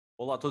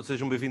Olá a todos,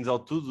 sejam bem-vindos ao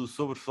Tudo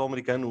sobre Futebol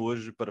Americano,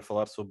 hoje para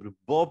falar sobre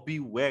Bobby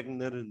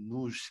Wagner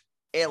nos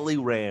LA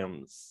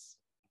Rams.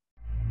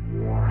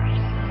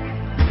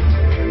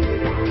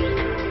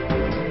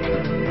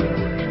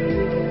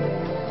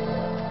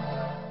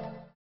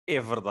 É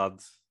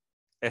verdade,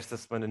 esta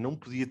semana não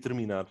podia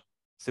terminar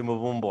sem uma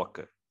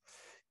bomboca.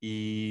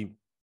 E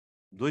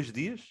dois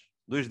dias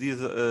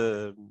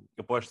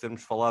após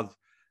termos falado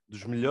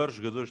dos melhores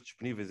jogadores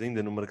disponíveis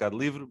ainda no mercado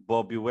livre,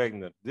 Bobby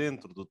Wagner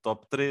dentro do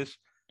top 3,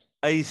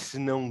 eis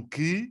senão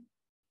que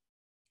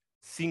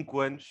 5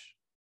 anos,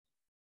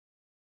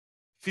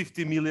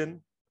 50 million,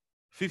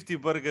 50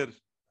 burger,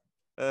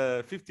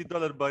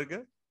 $50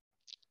 burger,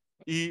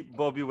 e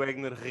Bobby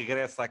Wagner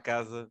regressa à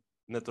casa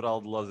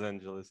natural de Los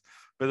Angeles.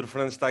 Pedro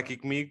Fernandes está aqui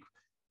comigo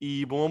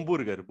e bom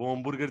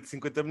hambúrguer de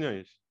 50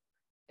 milhões.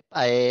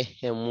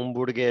 É um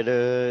hambúrguer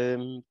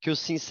que eu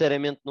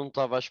sinceramente não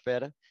estava à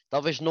espera.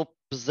 Talvez não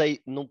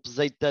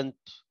pesei tanto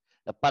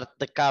a parte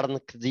da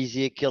carne que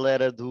dizia que ele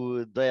era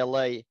da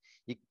LA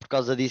e que por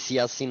causa disso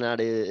ia assinar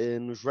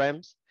nos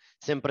Rams.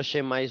 Sempre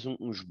achei mais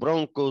uns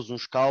Broncos,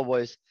 uns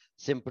Cowboys,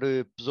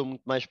 sempre pesou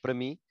muito mais para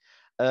mim.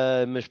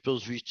 Mas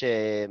pelos vistos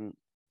é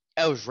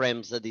os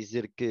Rams a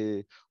dizer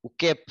que o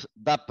cap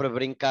dá para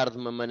brincar de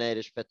uma maneira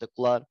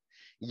espetacular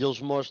e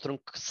eles mostram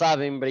que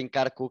sabem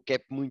brincar com o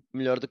cap muito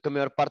melhor do que a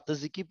maior parte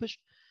das equipas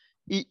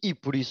e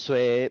por isso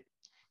é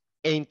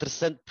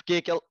interessante porque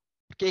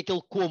é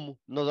aquele como.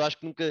 Nós acho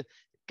que nunca,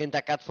 quem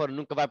está cá de fora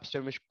nunca vai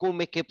perceber, mas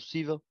como é que é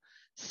possível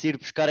se ir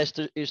buscar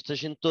esta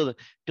gente toda?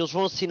 Porque eles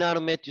vão assinar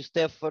o Matthew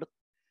Stafford,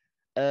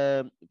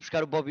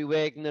 buscar o Bobby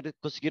Wagner,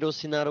 conseguiram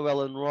assinar o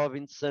Allen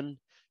Robinson,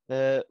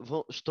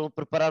 estão a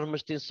preparar uma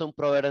extensão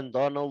para o Aaron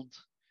Donald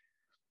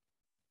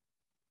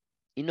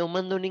e não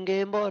mandam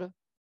ninguém embora.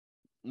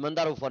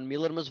 Mandaram o Von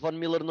Miller, mas o Von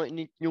Miller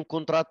nem tinha um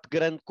contrato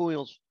grande com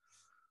eles.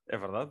 É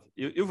verdade.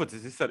 Eu vou-te ser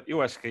sincero,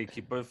 eu acho que a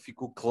equipa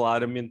ficou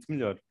claramente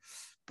melhor.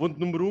 Ponto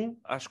número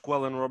 1, acho que o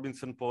Allen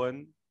Robinson para o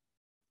ano,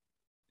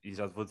 e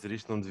já te vou dizer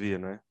isto, não devia,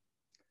 não é?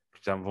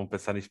 Porque já me vão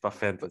pensar nisto para a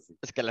Fantasy.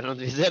 Se calhar não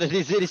devia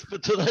dizer isso para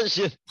toda a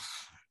gente.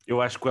 Eu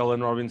acho que o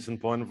Allen Robinson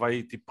para o ano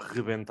vai tipo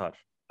rebentar.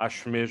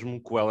 Acho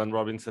mesmo que o Allen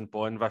Robinson para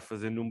o ano vai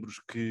fazer números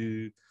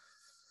que...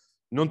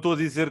 Não estou a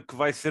dizer que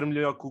vai ser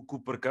melhor que o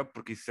Cooper Cup,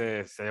 porque isso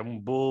é um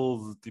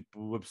bold,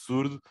 tipo,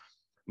 absurdo,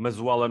 mas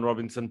o Allen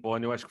Robinson para o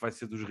ano eu acho que vai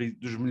ser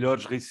dos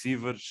melhores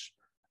receivers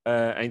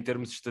em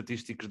termos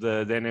estatísticos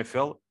da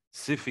NFL,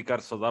 se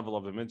ficar saudável,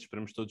 obviamente,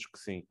 esperamos todos que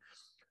sim.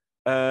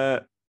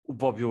 O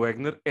Bobby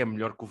Wagner é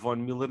melhor que o Von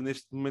Miller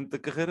neste momento da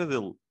carreira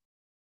dele.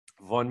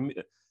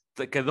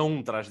 Cada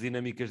um traz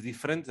dinâmicas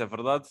diferentes, é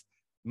verdade,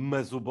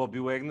 mas o Bobby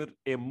Wagner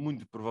é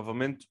muito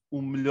provavelmente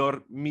o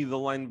melhor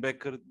middle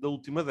linebacker da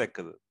última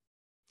década.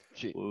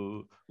 Sim.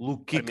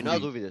 Luke Para mim não há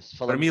Kuechly. dúvida. Se Para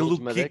falamos mim, da Luke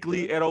última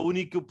Kuechly década, era o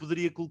único que eu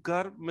poderia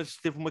colocar, mas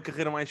teve uma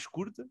carreira mais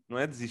curta, não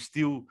é?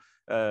 Desistiu,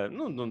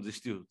 não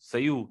desistiu,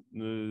 saiu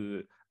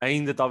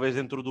ainda talvez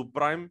dentro do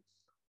Prime.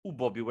 O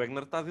Bobby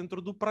Wagner está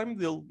dentro do Prime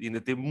dele e ainda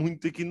tem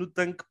muito aqui no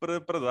tanque para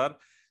dar.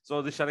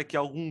 Só deixar aqui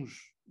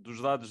alguns dos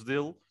dados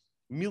dele: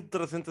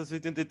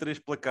 1383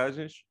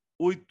 placagens,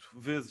 8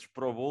 vezes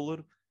Pro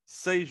Bowler,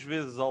 6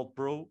 vezes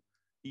All-Pro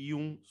e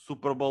um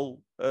Super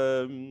Bowl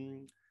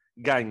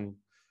ganho.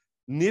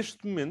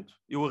 Neste momento,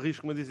 eu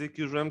arrisco-me a dizer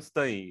que os Rams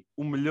têm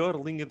o melhor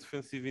linha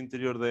defensiva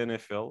interior da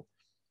NFL,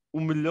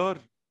 o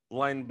melhor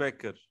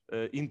linebacker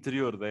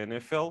interior da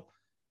NFL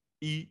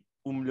e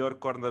o melhor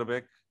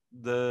cornerback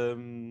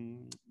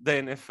da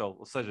NFL.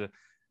 Ou seja,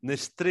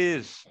 nas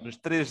três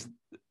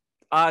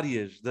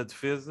áreas da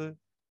defesa,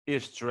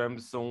 estes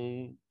Rams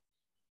são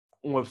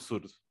um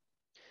absurdo.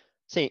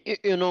 sim,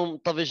 eu não,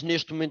 talvez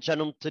neste momento já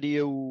não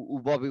meteria o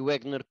Bobby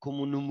Wagner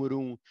como o número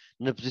um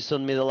na posição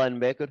de middle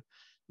linebacker,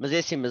 mas é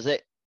assim,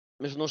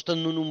 mas não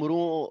estando no número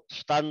um,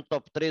 está no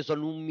top 3 ou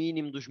no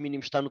mínimo dos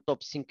mínimos, está no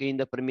top 5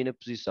 ainda para mim na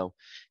posição.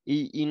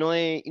 E não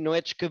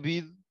é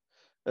descabido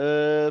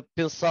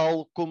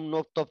pensá-lo como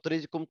no top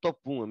 3 e como top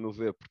um a meu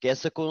ver, porque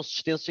essa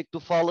consistência que tu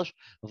falas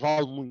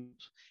vale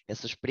muito,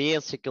 essa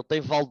experiência que ele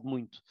tem vale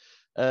muito.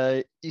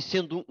 E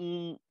sendo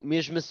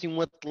mesmo assim um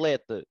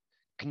atleta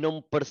que não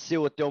me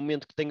pareceu até o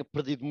momento que tenha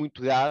perdido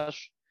muito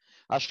gás,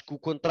 acho que o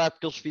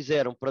contrato que eles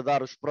fizeram para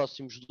dar os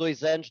próximos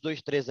 2 anos,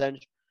 2, 3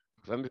 anos,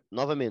 vamos,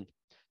 novamente,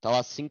 está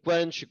lá 5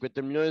 anos,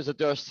 50 milhões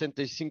até aos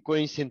 65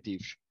 em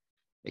incentivos.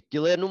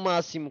 Aquilo é no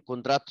máximo um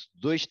contrato de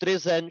 2,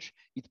 3 anos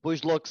e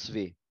depois logo se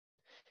vê.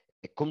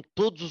 É como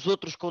todos os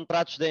outros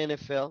contratos da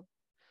NFL,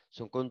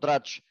 são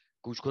contratos,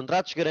 os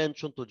contratos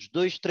grandes são todos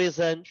 2, 3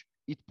 anos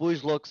e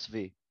depois logo se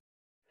vê.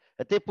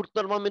 Até porque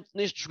normalmente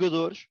nestes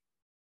jogadores,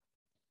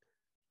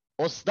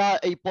 ou se dá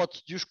a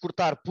hipótese de os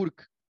cortar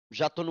porque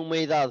já estão numa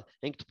idade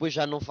em que depois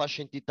já não faz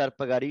sentido estar a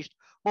pagar isto,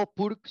 ou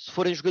porque se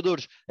forem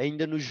jogadores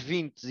ainda nos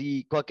 20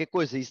 e qualquer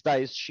coisa, e se dá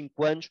esses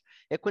 5 anos,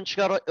 é quando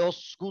chegar ao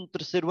segundo,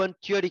 terceiro ano,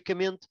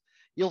 teoricamente,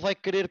 ele vai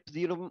querer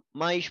pedir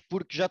mais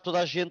porque já toda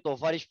a gente ou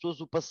várias pessoas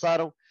o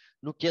passaram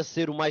no que é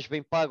ser o mais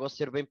bem pago ou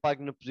ser bem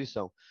pago na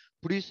posição.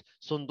 Por isso,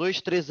 são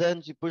 2, 3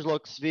 anos e depois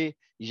logo se vê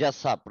e já se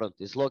sabe, pronto,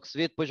 esse logo se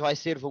vê, depois vai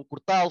ser, vão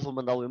cortá-lo, vão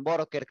mandá-lo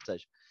embora, ou quer que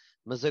seja.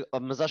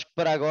 mas acho que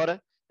para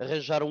agora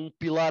arranjaram um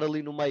pilar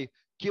ali no meio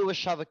que eu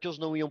achava que eles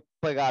não iam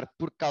pagar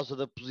por causa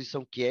da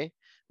posição que é,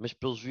 mas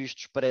pelos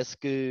vistos parece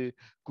que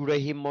o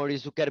Raheem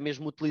Morris o quer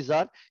mesmo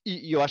utilizar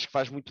e eu acho que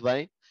faz muito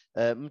bem.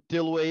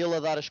 Metê-lo a ele a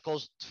dar as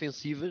calls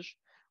defensivas.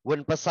 O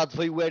ano passado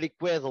veio o Eric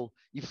Weddle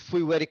e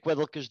foi o Eric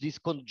Weddle que as disse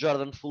quando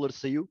Jordan Fuller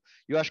saiu.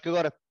 Eu acho que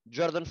agora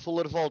Jordan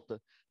Fuller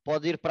volta,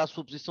 pode ir para a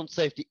sua posição de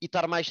safety e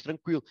estar mais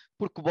tranquilo,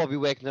 porque o Bobby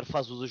Wagner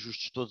faz os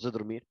ajustes todos a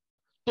dormir.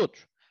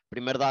 Todos.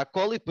 Primeiro dá a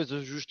cola e depois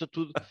ajusta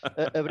tudo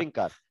a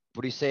brincar.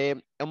 Por isso é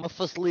uma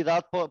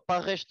facilidade para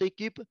o resto da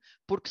equipa,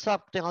 porque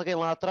sabe que tem alguém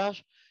lá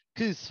atrás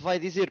que se vai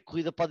dizer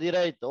corrida para a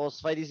direita ou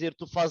se vai dizer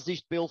tu fazes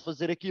isto para ele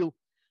fazer aquilo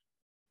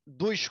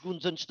 2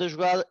 segundos antes da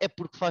jogada, é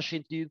porque faz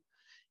sentido.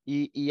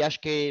 E acho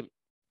que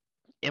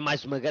é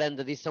mais uma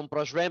grande adição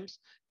para os Rams,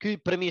 que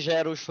para mim já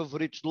eram os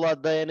favoritos do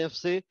lado da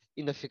NFC,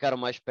 ainda ficaram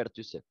mais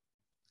perto de ser.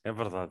 É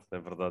verdade, é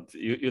verdade.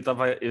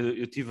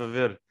 Eu tive a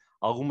ver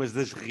algumas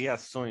das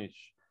reações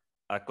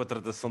à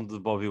contratação de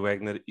Bobby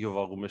Wagner e houve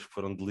algumas que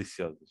foram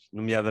deliciosas,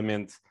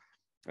 nomeadamente,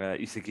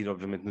 isso aqui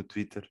obviamente no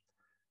Twitter,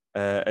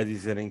 a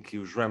dizerem que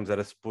os Rams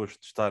era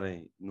suposto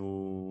estarem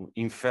no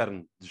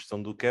inferno de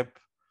gestão do cap,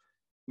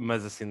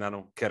 mas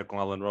assinaram quer com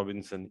Allen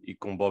Robinson e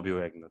com Bobby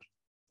Wagner.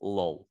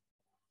 LOL.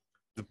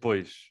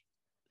 Depois,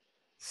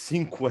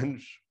 5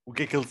 anos, o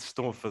que é que eles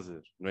estão a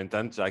fazer? No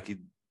entanto, já aqui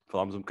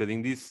falámos um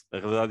bocadinho disso, a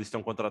realidade isto é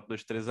um contrato de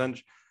 2, 3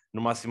 anos,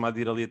 no máximo há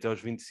de ir ali até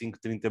aos 25,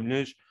 30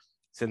 milhões,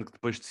 sendo que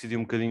depois decidi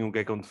um bocadinho o que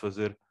é que hão de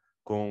fazer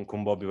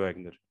com Bobby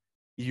Wagner.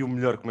 E o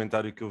melhor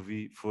comentário que eu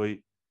vi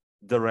foi: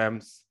 The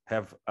Rams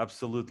have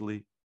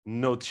absolutely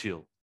no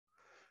chill.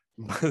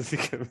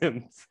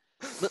 Basicamente.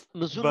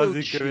 Mas o no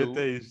Basicamente chill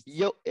é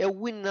isto. é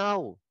o win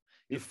now.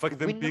 E fuck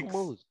them Win now pigs.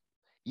 mode.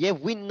 E é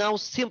win now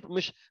sempre,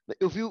 mas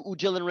eu vi o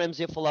Jalen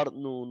Ramsey a falar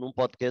num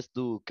podcast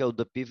que é o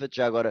da Pivot,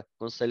 já agora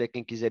aconselho a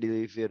quem quiser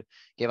ir ver,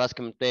 que é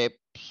basicamente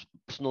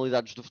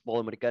personalidades do futebol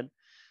americano.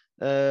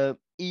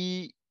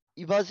 E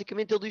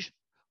basicamente ele diz: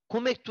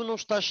 como é que tu não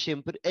estás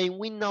sempre em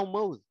win now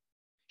mode?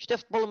 Isto é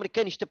futebol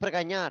americano, isto é para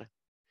ganhar.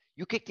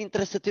 E o que é que te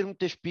interessa ter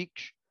muitas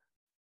piques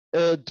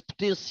de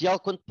potencial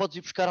quando podes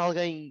ir buscar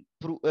alguém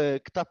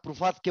que está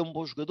provado que é um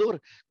bom jogador,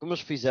 como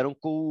eles fizeram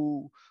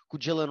com o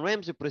Jalen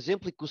Ramsey, por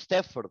exemplo, e com o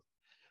Stafford.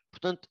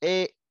 Portanto,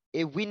 é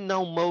win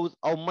now mode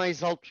ao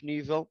mais alto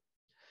nível.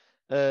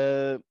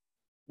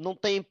 Não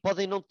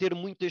podem não ter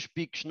muitas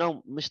piques,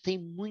 não, mas têm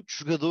muitos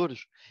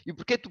jogadores. E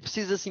porquê tu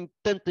precisas assim de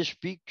tantas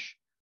piques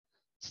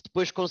se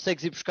depois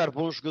consegues ir buscar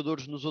bons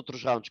jogadores nos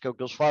outros rounds, que é o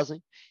que eles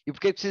fazem? E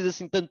porquê precisas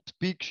assim tanto de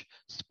piques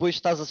se depois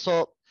estás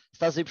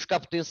a ir buscar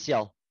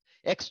potencial?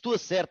 É que se tu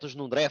acertas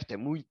num draft, é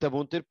muito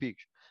bom ter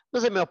piques.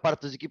 Mas a maior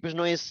parte das equipas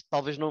não é esse,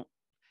 talvez não.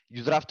 E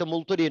o draft é uma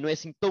lotaria, não é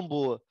assim tão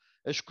boa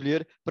a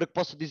escolher para que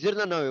possa dizer: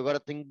 não, eu agora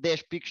tenho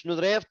 10 piques no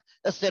draft,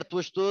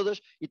 acerto-as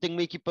todas e tenho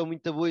uma equipa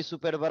muito boa e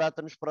super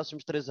barata nos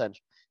próximos 3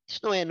 anos.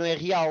 Isto não é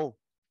real.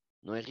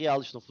 Não é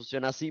real, isto não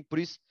funciona assim, por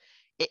isso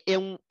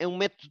é um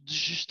método de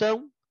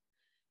gestão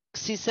que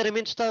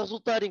sinceramente está a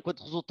resultar.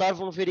 Enquanto resultar,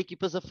 vão haver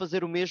equipas a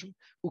fazer o mesmo,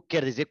 o que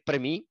quer dizer que para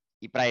mim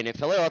e para a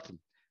NFL é ótimo.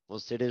 Vão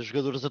ser os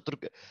jogadores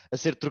a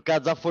ser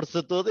trocados à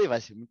força toda e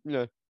vai ser muito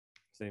melhor.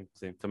 Sim,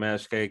 sim. Também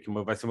acho que é aqui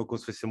vai ser uma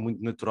consequência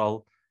muito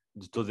natural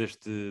de todo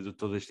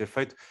este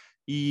efeito.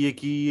 E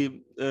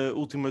aqui a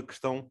última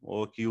questão,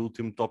 ou aqui o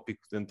último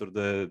tópico dentro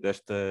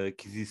desta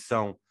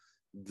aquisição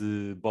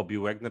de Bobby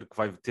Wagner, que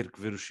vai ter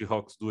que ver os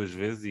Seahawks 2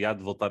 vezes e há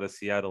de voltar a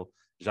Seattle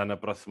já na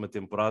próxima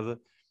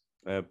temporada,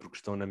 porque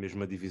estão na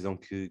mesma divisão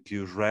que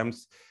os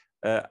Rams.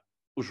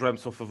 Os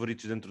Rams são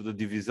favoritos dentro da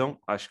divisão,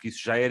 acho que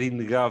isso já era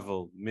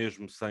inegável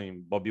mesmo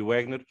sem Bobby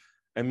Wagner.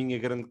 A minha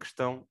grande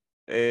questão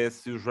é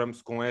se os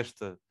Rams com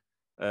esta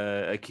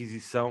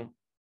aquisição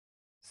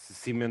se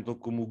cimentam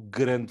como o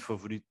grande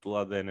favorito do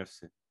lado da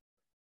NFC.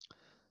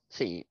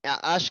 Sim,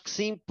 acho que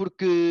sim,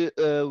 porque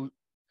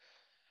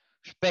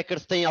os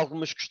Packers têm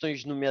algumas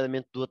questões,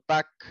 nomeadamente do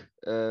ataque,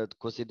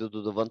 com a saída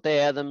do Davante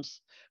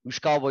Adams. Os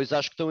Cowboys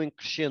acho que estão em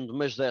crescendo,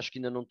 mas acho que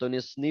ainda não estão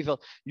nesse nível.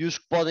 E os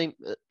que podem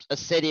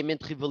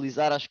seriamente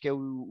rivalizar, acho que é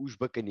os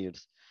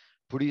Buccaneers.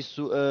 Por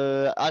isso,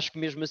 acho que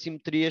mesmo assim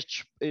meteria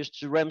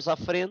estes Rams à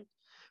frente,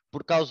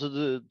 por causa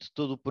de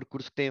todo o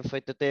percurso que têm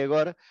feito até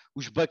agora.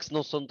 Os Bucks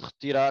não são de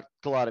retirar,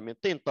 claramente.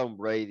 Tem Tom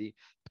Brady,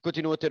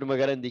 continuam a ter uma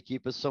grande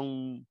equipa,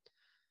 são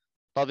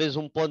talvez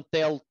um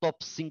plantel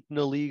top 5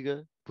 na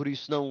liga, por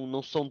isso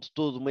não são de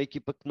todo uma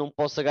equipa que não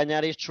possa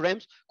ganhar estes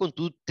Rams,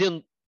 contudo,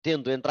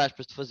 tendo entre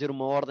aspas, de fazer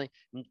uma ordem,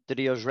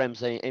 meteria os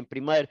Rams em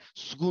primeiro,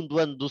 segundo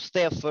ano do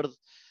Stafford,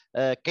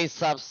 quem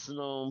sabe se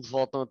não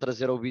voltam a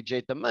trazer o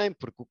OBJ também,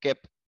 porque o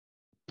cap,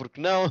 porque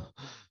não,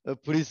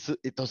 por isso,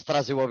 então se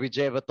trazem o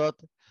OBJ a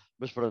batota,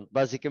 mas pronto,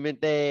 basicamente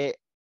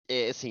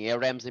é assim, é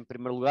Rams em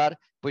primeiro lugar,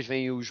 depois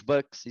vêm os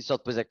Bucks e só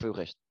depois é que foi o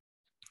resto.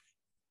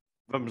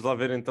 Vamos lá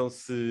ver então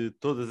se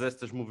todas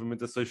estas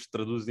movimentações se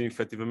traduzem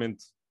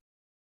efetivamente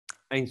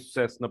em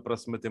sucesso na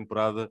próxima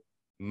temporada,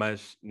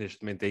 mas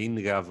neste momento é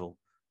inegável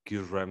que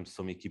os Rams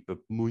são uma equipa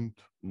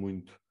muito,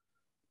 muito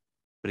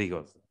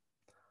perigosa.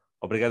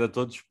 Obrigado a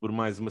todos por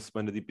mais uma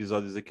semana de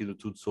episódios aqui do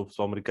Tudo sobre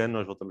Futebol Americano.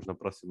 Nós voltamos na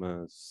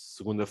próxima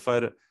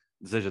segunda-feira.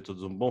 Desejo a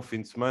todos um bom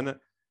fim de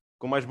semana,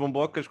 com mais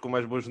bombocas, com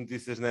mais boas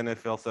notícias na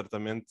NFL,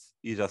 certamente.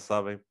 E já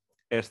sabem,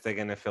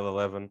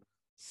 #NFL11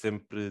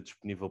 sempre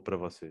disponível para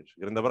vocês.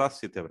 Grande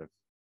abraço e até breve.